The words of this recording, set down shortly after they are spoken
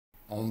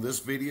On this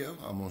video,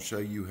 I'm going to show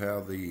you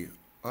how the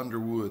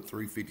Underwood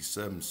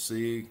 357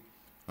 Sig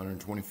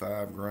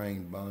 125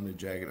 grain bonded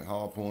jacket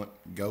hollow point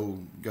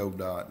gold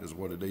dot is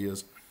what it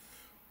is,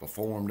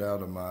 performed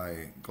out of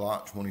my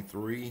Glock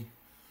 23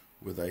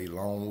 with a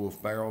Lone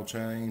Wolf barrel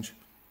change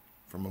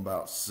from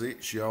about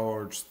 6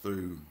 yards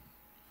through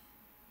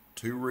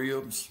 2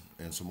 ribs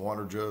and some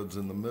water jugs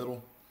in the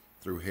middle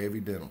through heavy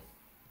denim.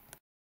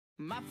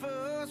 My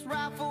first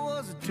rifle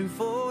was a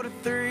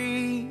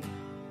 243.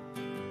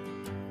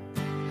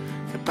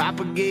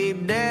 Papa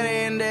gave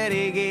Daddy and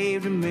Daddy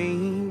gave to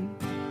me.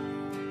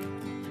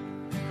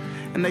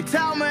 And they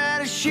taught me how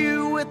to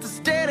shoot with a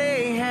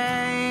steady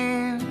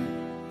hand.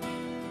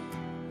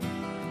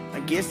 I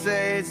guess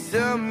that's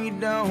something you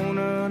don't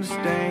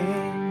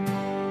understand.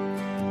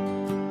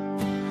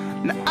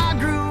 Now I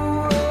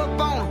grew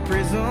up on a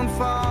prison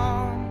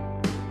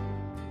farm.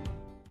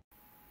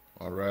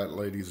 Alright,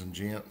 ladies and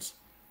gents,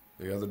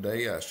 the other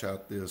day I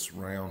shot this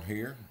round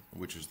here,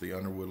 which is the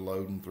Underwood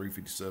Loading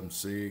 357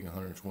 Sig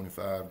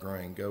 125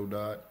 grain gold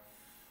dot.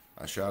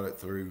 I shot it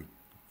through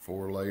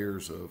 4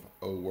 layers of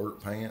old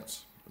work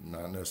pants,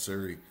 not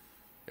necessarily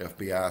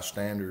FBI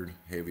standard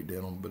heavy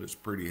denim, but it's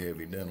pretty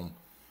heavy denim.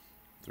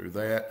 Through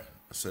that,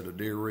 a set of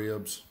deer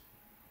ribs,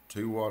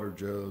 2 water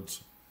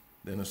jugs,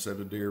 then a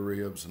set of deer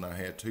ribs, and I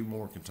had 2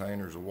 more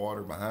containers of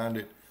water behind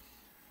it.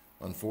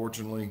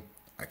 Unfortunately,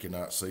 I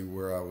cannot see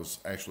where I was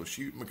actually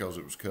shooting because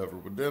it was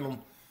covered with denim,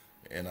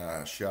 and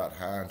I shot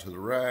high and to the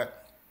right.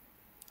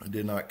 I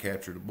did not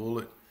capture the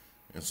bullet,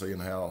 and seeing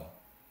how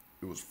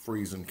it was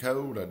freezing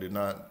cold, I did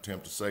not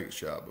attempt a second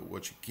shot. But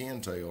what you can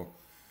tell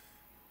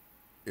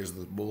is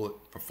the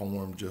bullet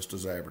performed just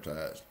as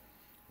advertised.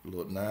 It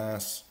looked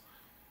nice.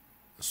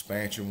 The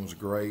expansion was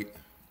great.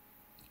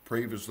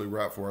 Previously,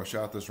 right before I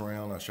shot this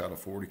round, I shot a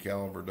 40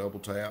 caliber double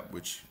tap,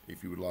 which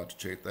if you would like to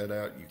check that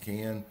out, you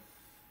can.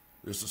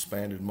 This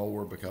expanded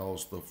more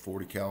because the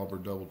 40 caliber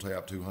double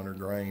tap 200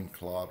 grain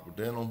clogged with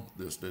denim.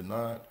 This did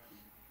not.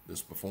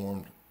 This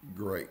performed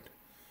great.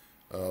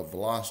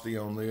 Velocity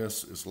on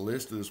this is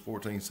listed as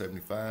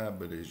 1475,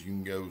 but as you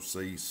can go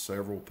see,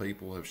 several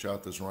people have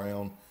shot this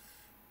round,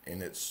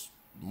 and it's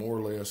more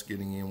or less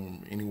getting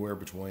in anywhere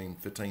between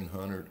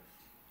 1500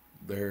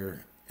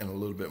 there and a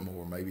little bit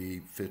more, maybe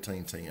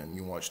 1510.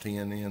 You watch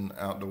 10 in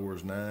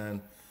Outdoors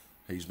 9.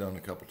 He's done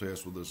a couple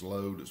tests with this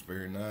load. It's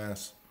very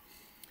nice.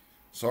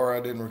 Sorry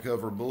I didn't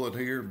recover a bullet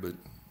here, but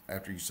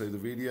after you see the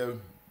video,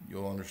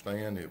 you'll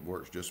understand it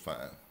works just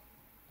fine.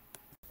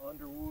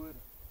 Underwood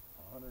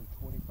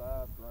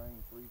 125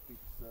 grain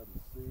 357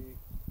 Sig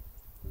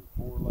through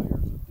 4 layers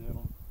of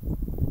denim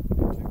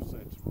and 2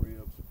 sets of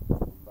ribs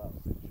from about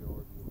 6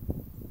 yards away.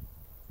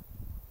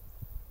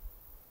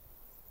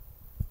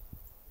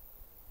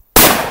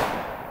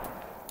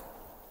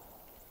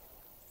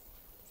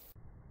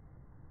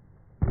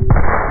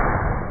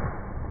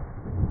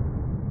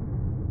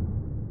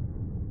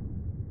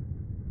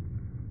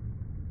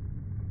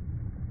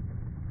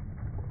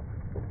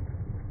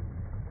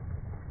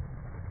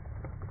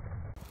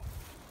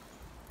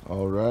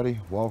 Alrighty,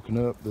 walking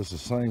up, this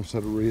is the same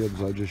set of ribs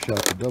I just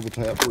shot the double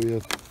tap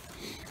with.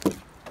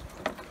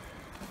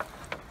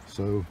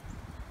 So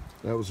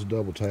that was a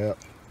double tap,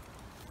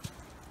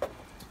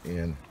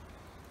 and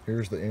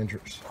here's the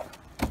entrance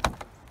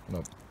and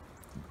a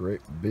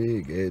great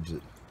big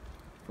exit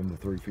from the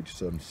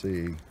 357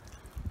 Sig,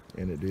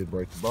 and it did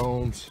break the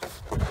bones.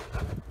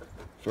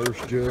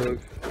 First jug,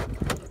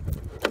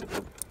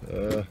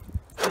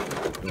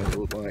 don't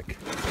look like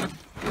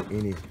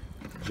any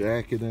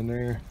jacket in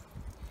there.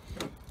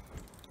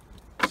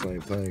 Same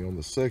thing on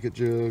the second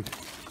jug.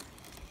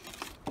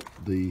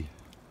 The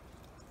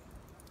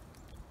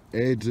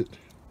exit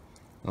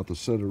out the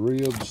set of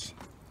ribs.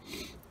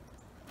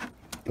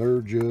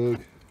 Third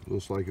jug,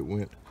 looks like it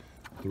went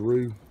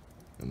through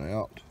and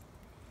out.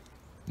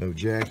 No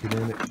jacket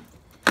in it,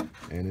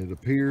 and it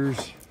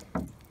appears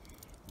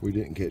we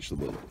didn't catch the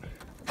bullet.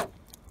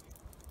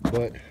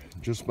 But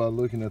just by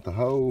looking at the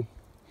hole,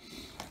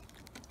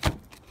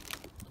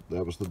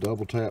 that was the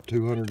double tap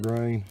 200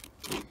 grain.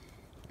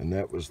 And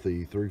that was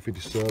the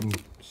 357,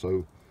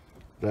 so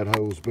that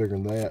hole's bigger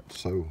than that.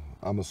 So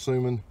I'm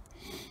assuming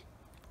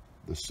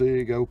the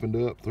Sig opened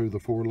up through the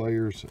 4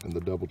 layers and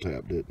the double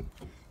tap didn't.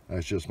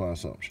 That's just my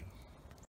assumption.